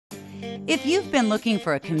If you've been looking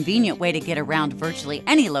for a convenient way to get around virtually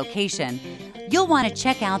any location, you'll want to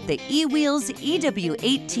check out the Ewheels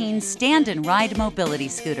EW18 Stand and Ride Mobility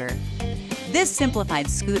Scooter. This simplified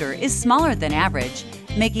scooter is smaller than average,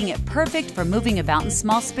 making it perfect for moving about in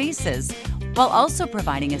small spaces, while also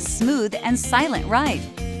providing a smooth and silent ride.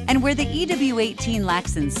 And where the EW18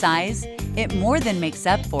 lacks in size, it more than makes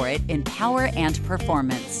up for it in power and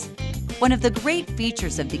performance. One of the great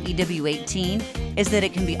features of the EW18 is that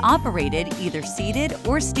it can be operated either seated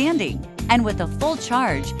or standing, and with a full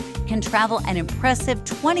charge, can travel an impressive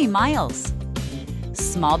 20 miles.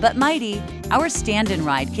 Small but mighty, our stand and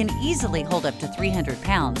ride can easily hold up to 300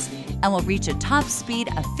 pounds and will reach a top speed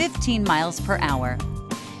of 15 miles per hour.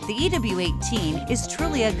 The EW18 is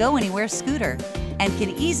truly a go-anywhere scooter and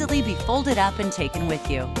can easily be folded up and taken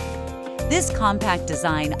with you. This compact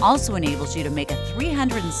design also enables you to make a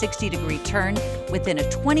 360-degree turn within a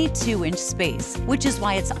 22-inch space, which is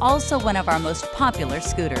why it's also one of our most popular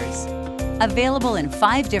scooters. Available in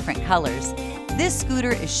 5 different colors, this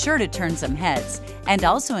scooter is sure to turn some heads and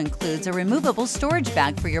also includes a removable storage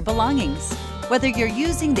bag for your belongings. Whether you're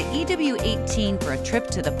using the EW18 for a trip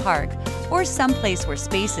to the park or someplace where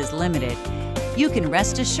space is limited, you can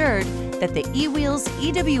rest assured that the Ewheels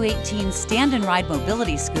EW18 Stand and Ride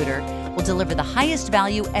Mobility Scooter will deliver the highest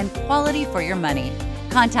value and quality for your money.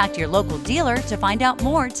 Contact your local dealer to find out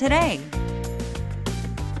more today.